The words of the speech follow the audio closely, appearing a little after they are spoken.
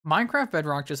Minecraft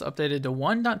Bedrock just updated to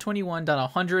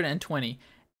 1.21.120,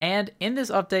 and in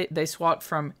this update, they swapped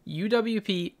from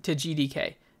UWP to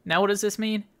GDK. Now, what does this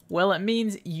mean? Well, it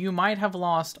means you might have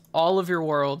lost all of your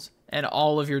worlds and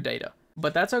all of your data,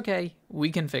 but that's okay,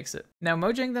 we can fix it. Now,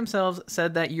 Mojang themselves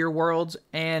said that your worlds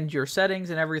and your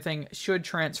settings and everything should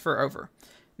transfer over.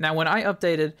 Now, when I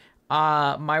updated,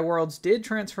 my worlds did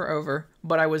transfer over,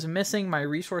 but I was missing my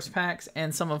resource packs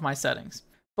and some of my settings,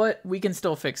 but we can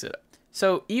still fix it.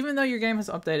 So even though your game has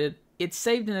updated, it's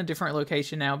saved in a different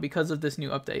location now because of this new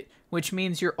update, which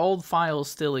means your old files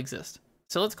still exist.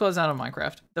 So let's close out of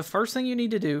Minecraft. The first thing you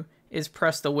need to do is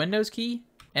press the Windows key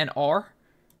and R,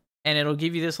 and it'll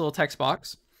give you this little text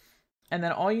box. And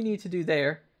then all you need to do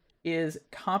there is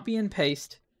copy and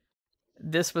paste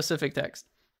this specific text.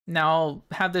 Now I'll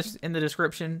have this in the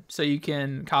description so you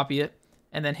can copy it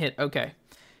and then hit OK.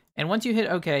 And once you hit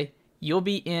OK, you'll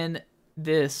be in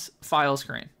this file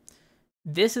screen.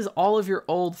 This is all of your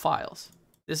old files.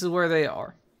 This is where they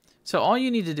are. So all you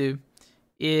need to do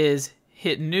is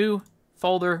hit new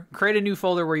folder, create a new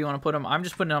folder where you want to put them. I'm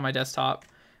just putting it on my desktop.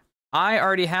 I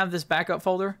already have this backup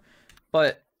folder,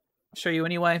 but I'll show you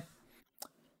anyway.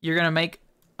 You're going to make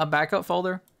a backup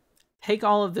folder, take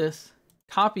all of this,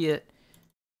 copy it,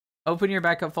 open your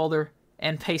backup folder,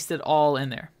 and paste it all in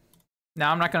there.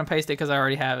 Now I'm not going to paste it because I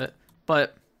already have it,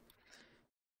 but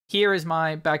here is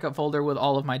my backup folder with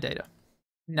all of my data.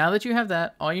 Now that you have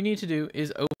that, all you need to do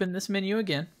is open this menu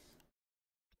again,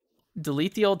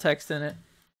 delete the old text in it,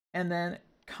 and then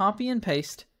copy and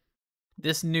paste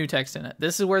this new text in it.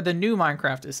 This is where the new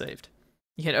Minecraft is saved.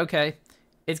 You hit OK,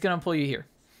 it's going to pull you here.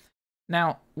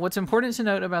 Now, what's important to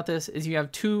note about this is you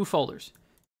have two folders,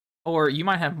 or you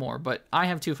might have more, but I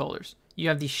have two folders. You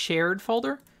have the shared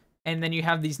folder, and then you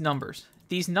have these numbers.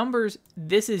 These numbers,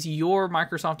 this is your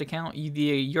Microsoft account,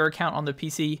 your account on the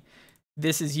PC.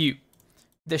 This is you.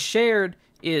 The shared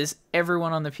is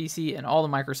everyone on the PC and all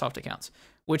the Microsoft accounts,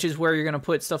 which is where you're going to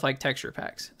put stuff like texture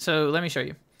packs. So let me show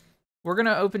you. We're going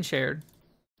to open shared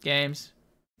games,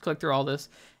 click through all this,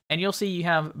 and you'll see you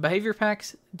have behavior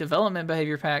packs, development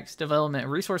behavior packs, development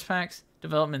resource packs,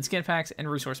 development skin packs, and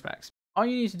resource packs. All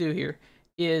you need to do here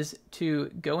is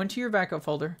to go into your backup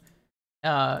folder.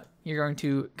 You're going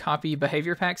to copy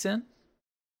behavior packs in.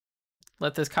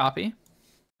 Let this copy.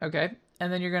 Okay.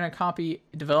 And then you're going to copy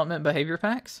development behavior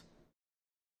packs.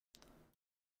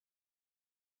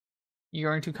 You're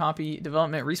going to copy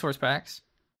development resource packs.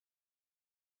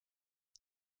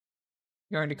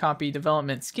 You're going to copy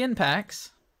development skin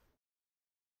packs.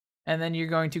 And then you're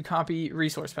going to copy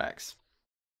resource packs.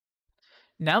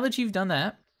 Now that you've done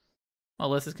that, well,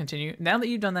 let's just continue. Now that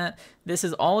you've done that, this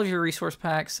is all of your resource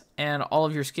packs and all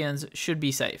of your skins should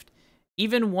be saved.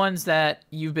 Even ones that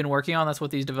you've been working on, that's what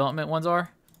these development ones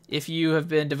are. If you have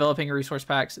been developing resource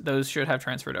packs, those should have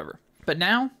transferred over. But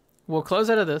now, we'll close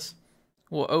out of this.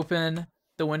 We'll open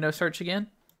the window search again.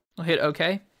 We'll hit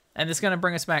OK. And it's going to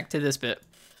bring us back to this bit.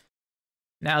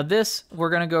 Now this, we're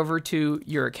going to go over to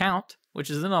your account, which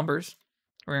is the numbers.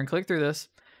 We're going to click through this.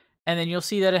 And then you'll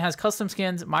see that it has custom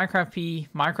skins, Minecraft P,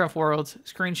 Minecraft Worlds,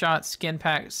 screenshots, skin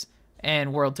packs,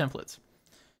 and world templates.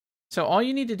 So all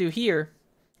you need to do here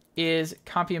is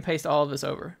copy and paste all of this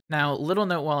over. Now, little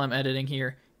note while I'm editing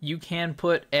here, you can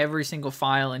put every single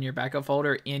file in your backup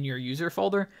folder in your user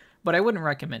folder, but I wouldn't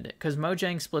recommend it because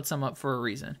Mojang splits them up for a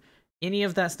reason. Any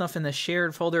of that stuff in the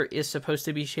shared folder is supposed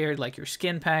to be shared, like your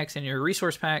skin packs and your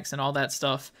resource packs and all that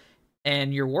stuff.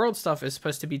 And your world stuff is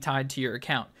supposed to be tied to your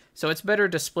account. So it's better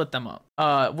to split them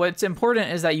up. What's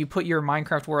important is that you put your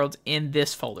Minecraft worlds in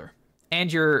this folder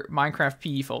and your Minecraft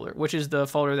PE folder, which is the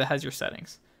folder that has your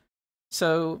settings.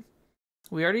 So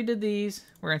we already did these.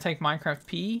 We're going to take Minecraft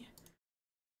PE,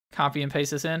 copy and paste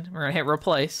this in. We're going to hit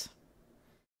replace.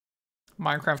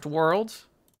 Minecraft worlds.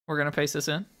 We're going to paste this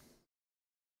in.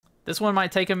 This one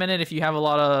might take a minute if you have a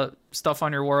lot of stuff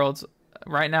on your worlds.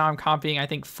 Right now I'm copying, I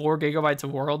think, 4 gigabytes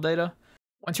of world data.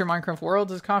 Once your Minecraft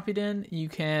world is copied in, you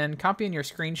can copy in your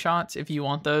screenshots if you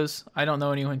want those. I don't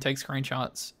know anyone who takes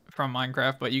screenshots from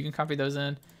Minecraft, but you can copy those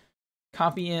in.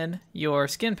 Copy in your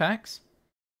skin packs.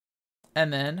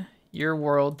 And then your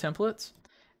world templates.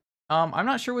 I'm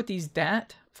not sure what these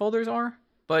DAT folders are,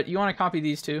 but you want to copy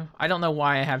these two. I don't know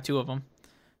why I have 2 of them.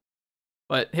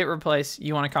 But hit replace,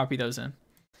 you want to copy those in.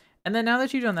 And then now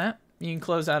that you've done that, you can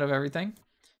close out of everything.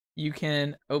 You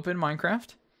can open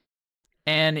Minecraft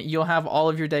and you'll have all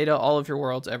of your data, all of your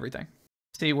worlds, everything.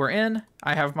 See, we're in.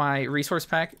 I have my resource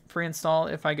pack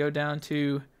pre-installed. If I go down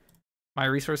to my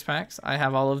resource packs, I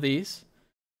have all of these.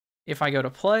 If I go to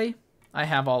play, I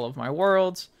have all of my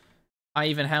worlds. I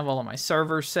even have all of my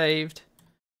servers saved.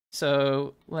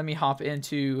 So let me hop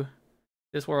into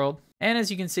this world. And as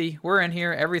you can see, we're in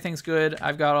here. Everything's good.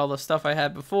 I've got all the stuff I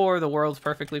had before. The world's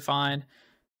perfectly fine.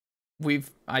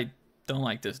 I don't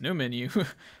like this new menu,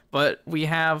 but we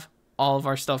have all of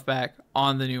our stuff back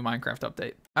on the new Minecraft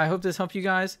update. I hope this helped you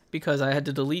guys, because I had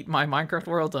to delete my Minecraft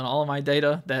world and all of my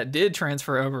data that did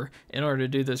transfer over in order to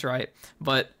do this right.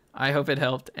 But I hope it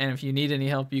helped. And if you need any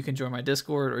help, you can join my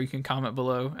Discord or you can comment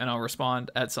below and I'll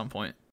respond at some point.